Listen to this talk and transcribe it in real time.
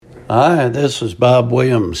Hi, this is Bob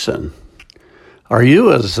Williamson. Are you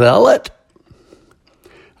a zealot?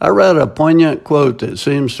 I read a poignant quote that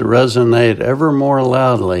seems to resonate ever more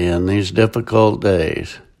loudly in these difficult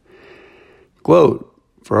days. Quote,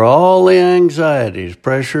 "For all the anxieties,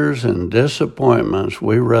 pressures, and disappointments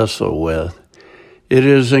we wrestle with, it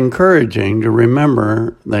is encouraging to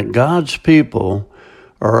remember that God's people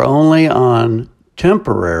are only on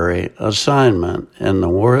temporary assignment in the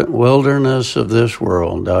wilderness of this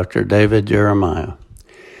world." Dr. David Jeremiah.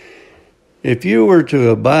 If you were to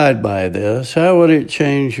abide by this, how would it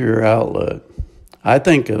change your outlook? I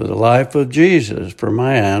think of the life of Jesus for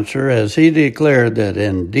my answer, as he declared that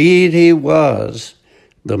indeed he was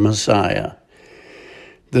the Messiah.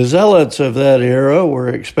 The zealots of that era were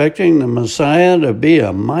expecting the Messiah to be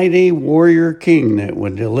a mighty warrior king that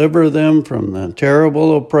would deliver them from the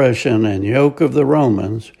terrible oppression and yoke of the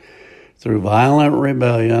Romans through violent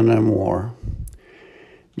rebellion and war.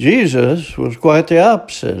 Jesus was quite the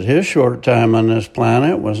opposite. His short time on this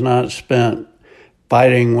planet was not spent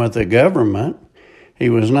fighting with the government. He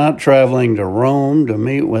was not traveling to Rome to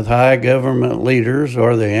meet with high government leaders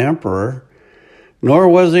or the emperor. Nor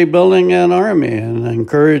was he building an army and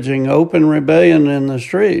encouraging open rebellion in the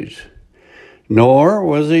streets. Nor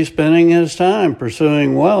was he spending his time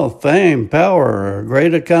pursuing wealth, fame, power, or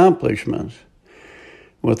great accomplishments.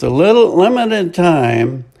 With the limited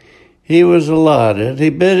time he was allotted,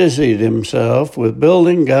 he busied himself with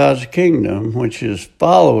building God's kingdom, which his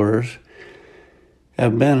followers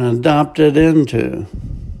have been adopted into.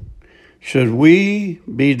 Should we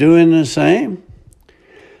be doing the same?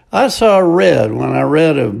 I saw red when I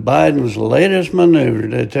read of Biden's latest maneuver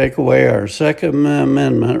to take away our Second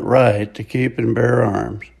Amendment right to keep and bear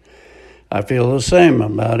arms. I feel the same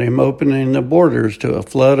about him opening the borders to a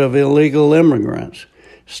flood of illegal immigrants,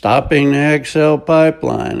 stopping the XL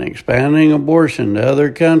pipeline, expanding abortion to other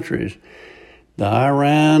countries, the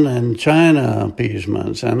Iran and China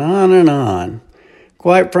appeasements, and on and on.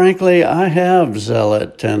 Quite frankly, I have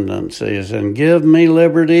zealot tendencies, and give me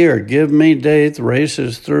liberty or give me death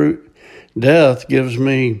races through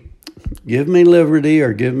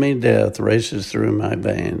my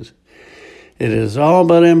veins. It is all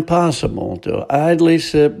but impossible to idly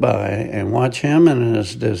sit by and watch him and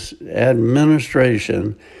his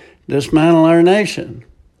administration dismantle our nation.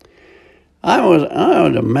 I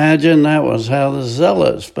would imagine that was how the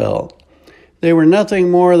zealots felt. They were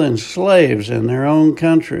nothing more than slaves in their own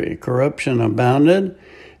country. Corruption abounded,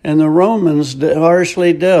 and the Romans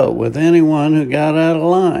harshly dealt with anyone who got out of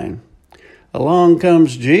line. Along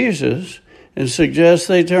comes Jesus and suggests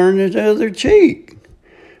they turn the other cheek.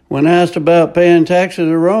 When asked about paying tax to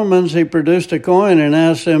the Romans, he produced a coin and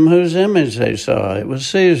asked them whose image they saw. It was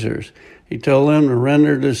Caesar's. He told them to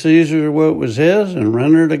render to Caesar what was his and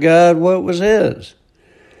render to God what was his.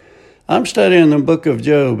 I'm studying the book of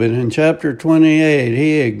Job, and in chapter 28,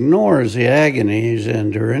 he ignores the agony he's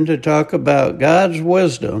enduring to talk about God's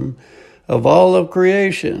wisdom of all of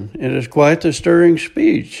creation. It is quite the stirring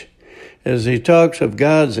speech, as he talks of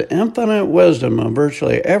God's infinite wisdom of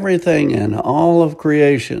virtually everything in all of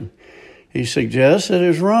creation. He suggests it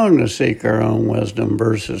is wrong to seek our own wisdom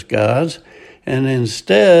versus God's, and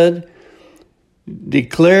instead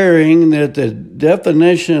declaring that the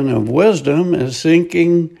definition of wisdom is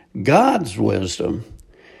seeking God's wisdom.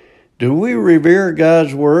 Do we revere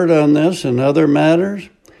God's word on this and other matters?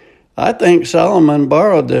 I think Solomon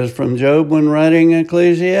borrowed this from Job when writing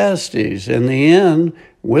Ecclesiastes. In the end,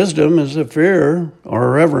 wisdom is the fear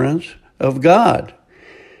or reverence of God.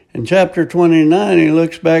 In chapter 29, he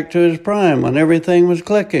looks back to his prime when everything was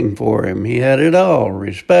clicking for him. He had it all: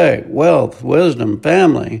 respect, wealth, wisdom,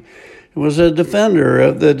 family. He was a defender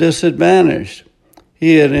of the disadvantaged.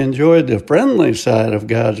 He had enjoyed the friendly side of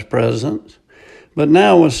God's presence, but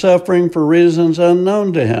now was suffering for reasons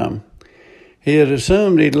unknown to him. He had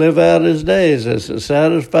assumed he'd live out his days as a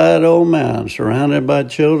satisfied old man, surrounded by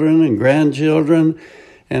children and grandchildren,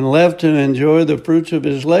 and left to enjoy the fruits of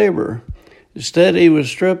his labor. Instead, he was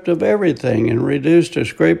stripped of everything and reduced to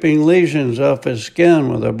scraping lesions off his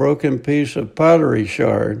skin with a broken piece of pottery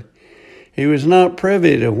shard. He was not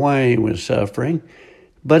privy to why he was suffering,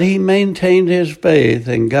 but he maintained his faith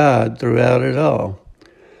in God throughout it all.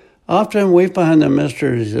 Often we find the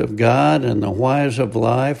mysteries of God and the whys of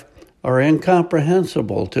life are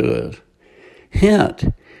incomprehensible to us.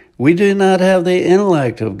 Hint, we do not have the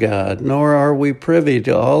intellect of God, nor are we privy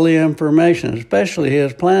to all the information, especially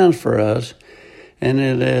his plans for us, and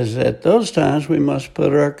it is at those times we must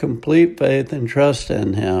put our complete faith and trust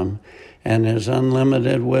in him and his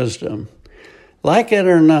unlimited wisdom. Like it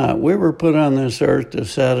or not, we were put on this earth to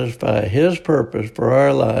satisfy His purpose for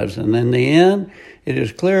our lives. And in the end, it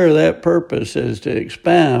is clear that purpose is to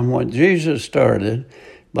expand what Jesus started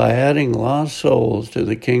by adding lost souls to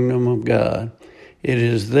the kingdom of God. It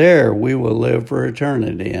is there we will live for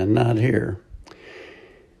eternity and not here.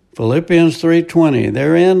 Philippians 3:20,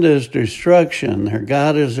 their end is destruction, their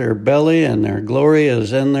God is their belly, and their glory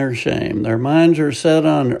is in their shame. Their minds are set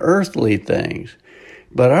on earthly things,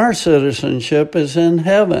 but our citizenship is in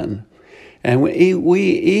heaven, and we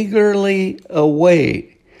eagerly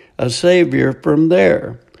await a Savior from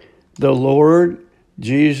there, the Lord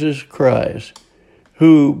Jesus Christ,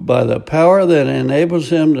 who, by the power that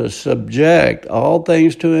enables Him to subject all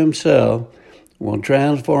things to Himself, will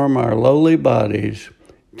transform our lowly bodies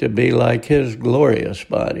to be like His glorious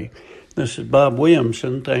body. This is Bob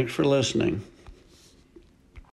Williamson. Thanks for listening.